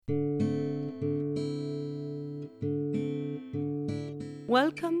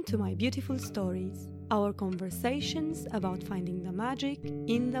Welcome to My Beautiful Stories, our conversations about finding the magic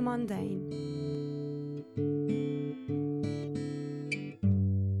in the mundane.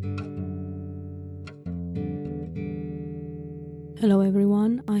 Hello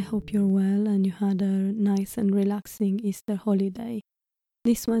everyone, I hope you're well and you had a nice and relaxing Easter holiday.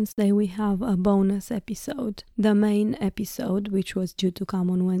 This Wednesday we have a bonus episode. The main episode, which was due to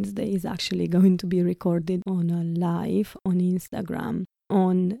come on Wednesday, is actually going to be recorded on a live on Instagram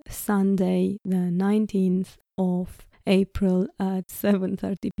on Sunday the 19th of April at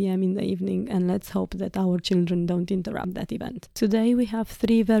 7:30 p.m. in the evening, and let's hope that our children don't interrupt that event. Today we have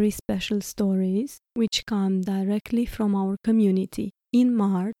 3 very special stories which come directly from our community. In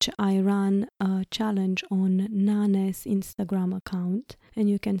March, I ran a challenge on Nane's Instagram account, and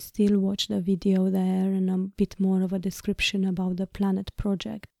you can still watch the video there and a bit more of a description about the Planet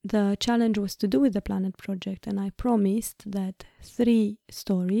Project. The challenge was to do with the Planet Project, and I promised that 3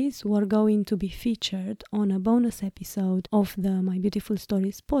 stories were going to be featured on a bonus episode of the My Beautiful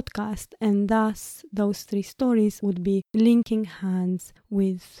Stories podcast, and thus those 3 stories would be linking hands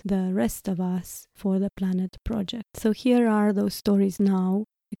with the rest of us for the Planet Project. So here are those stories now,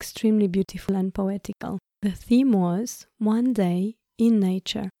 extremely beautiful and poetical. The theme was One Day in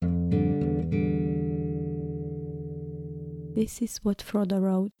Nature. This is what Frodo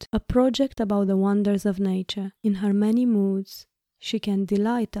wrote: a project about the wonders of nature. In her many moods, she can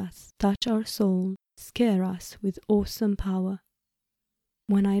delight us, touch our soul, scare us with awesome power.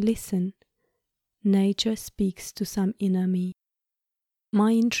 When I listen, nature speaks to some inner me.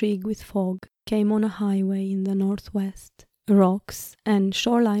 My intrigue with fog came on a highway in the northwest. Rocks and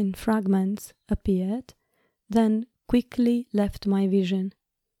shoreline fragments appeared, then quickly left my vision.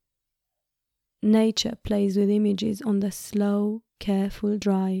 Nature plays with images on the slow, careful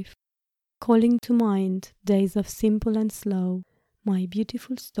drive, calling to mind days of simple and slow. My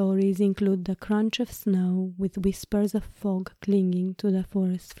beautiful stories include the crunch of snow with whispers of fog clinging to the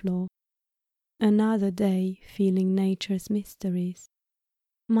forest floor. Another day feeling nature's mysteries.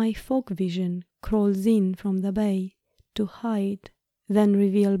 My fog vision crawls in from the bay to hide, then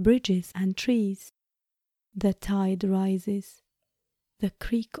reveal bridges and trees. The tide rises. The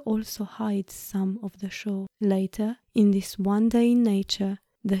creek also hides some of the shore. Later, in this one day in nature,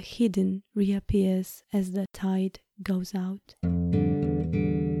 the hidden reappears as the tide goes out.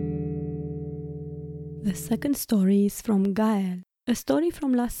 The second story is from Gael, a story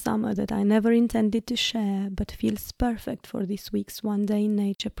from last summer that I never intended to share but feels perfect for this week's One Day in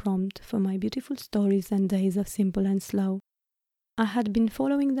Nature prompt for My Beautiful Stories and Days of Simple and Slow. I had been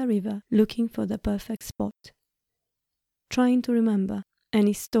following the river, looking for the perfect spot, trying to remember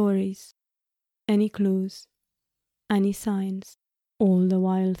any stories, any clues, any signs, all the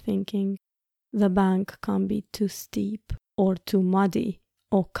while thinking, the bank can't be too steep or too muddy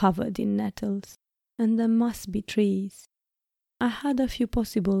or covered in nettles, and there must be trees. I had a few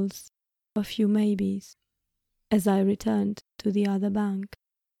possibles, a few maybes, as I returned to the other bank,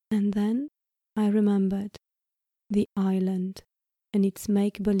 and then I remembered the island and its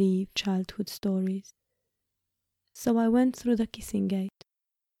make-believe childhood stories. So I went through the kissing gate.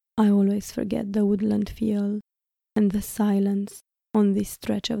 I always forget the woodland feel and the silence on this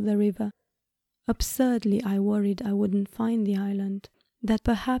stretch of the river. Absurdly, I worried I wouldn't find the island, that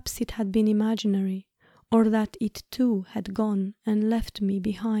perhaps it had been imaginary, or that it too had gone and left me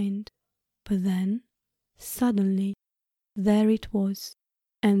behind. But then, suddenly, there it was,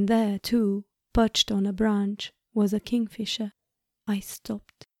 and there too, perched on a branch, was a kingfisher. I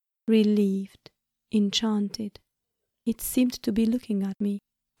stopped, relieved, enchanted. It seemed to be looking at me.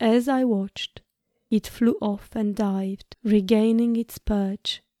 As I watched, it flew off and dived, regaining its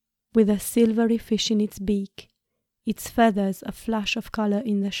perch, with a silvery fish in its beak, its feathers a flash of color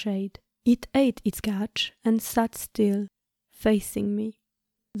in the shade. It ate its catch and sat still, facing me,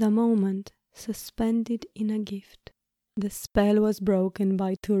 the moment suspended in a gift. The spell was broken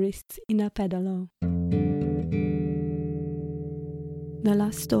by tourists in a pedalo. The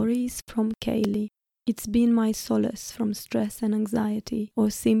last story is from Kaylee. It's been my solace from stress and anxiety,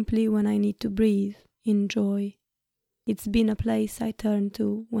 or simply when I need to breathe, in joy. It's been a place I turn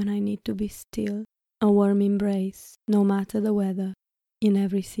to when I need to be still, a warm embrace, no matter the weather, in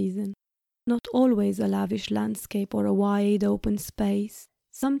every season. Not always a lavish landscape or a wide open space,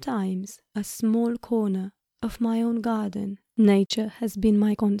 sometimes a small corner of my own garden. Nature has been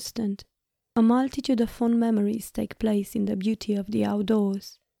my constant. A multitude of fond memories take place in the beauty of the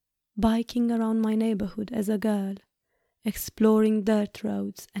outdoors. Biking around my neighborhood as a girl, exploring dirt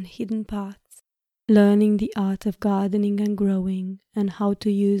roads and hidden paths, learning the art of gardening and growing and how to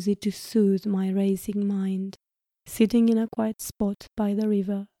use it to soothe my racing mind, sitting in a quiet spot by the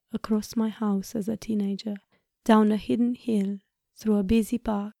river, across my house as a teenager, down a hidden hill, through a busy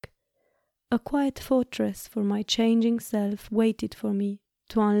park. A quiet fortress for my changing self waited for me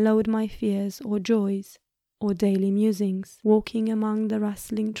to unload my fears or joys, or daily musings, walking among the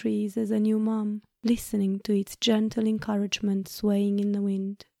rustling trees as a new mum, listening to its gentle encouragement swaying in the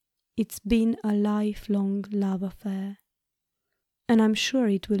wind. It's been a lifelong love affair. And I'm sure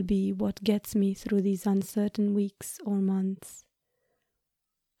it will be what gets me through these uncertain weeks or months.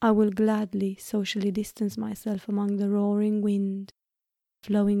 I will gladly socially distance myself among the roaring wind,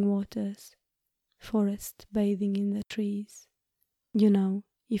 flowing waters, forest bathing in the trees. You know,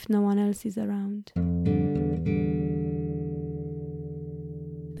 if no one else is around.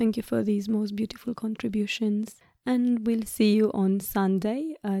 Thank you for these most beautiful contributions, and we'll see you on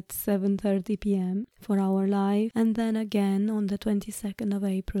Sunday at 7:30 p.m. for our live, and then again on the 22nd of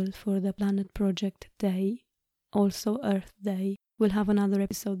April for the Planet Project Day, also Earth Day. We'll have another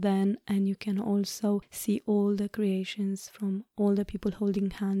episode then, and you can also see all the creations from all the people holding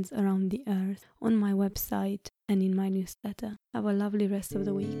hands around the earth on my website and in my newsletter. Have a lovely rest of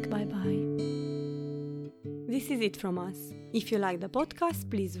the week. Bye-bye. This is it from us. If you like the podcast,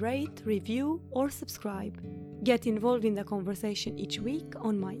 please rate, review, or subscribe. Get involved in the conversation each week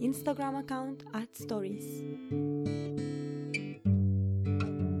on my Instagram account @stories.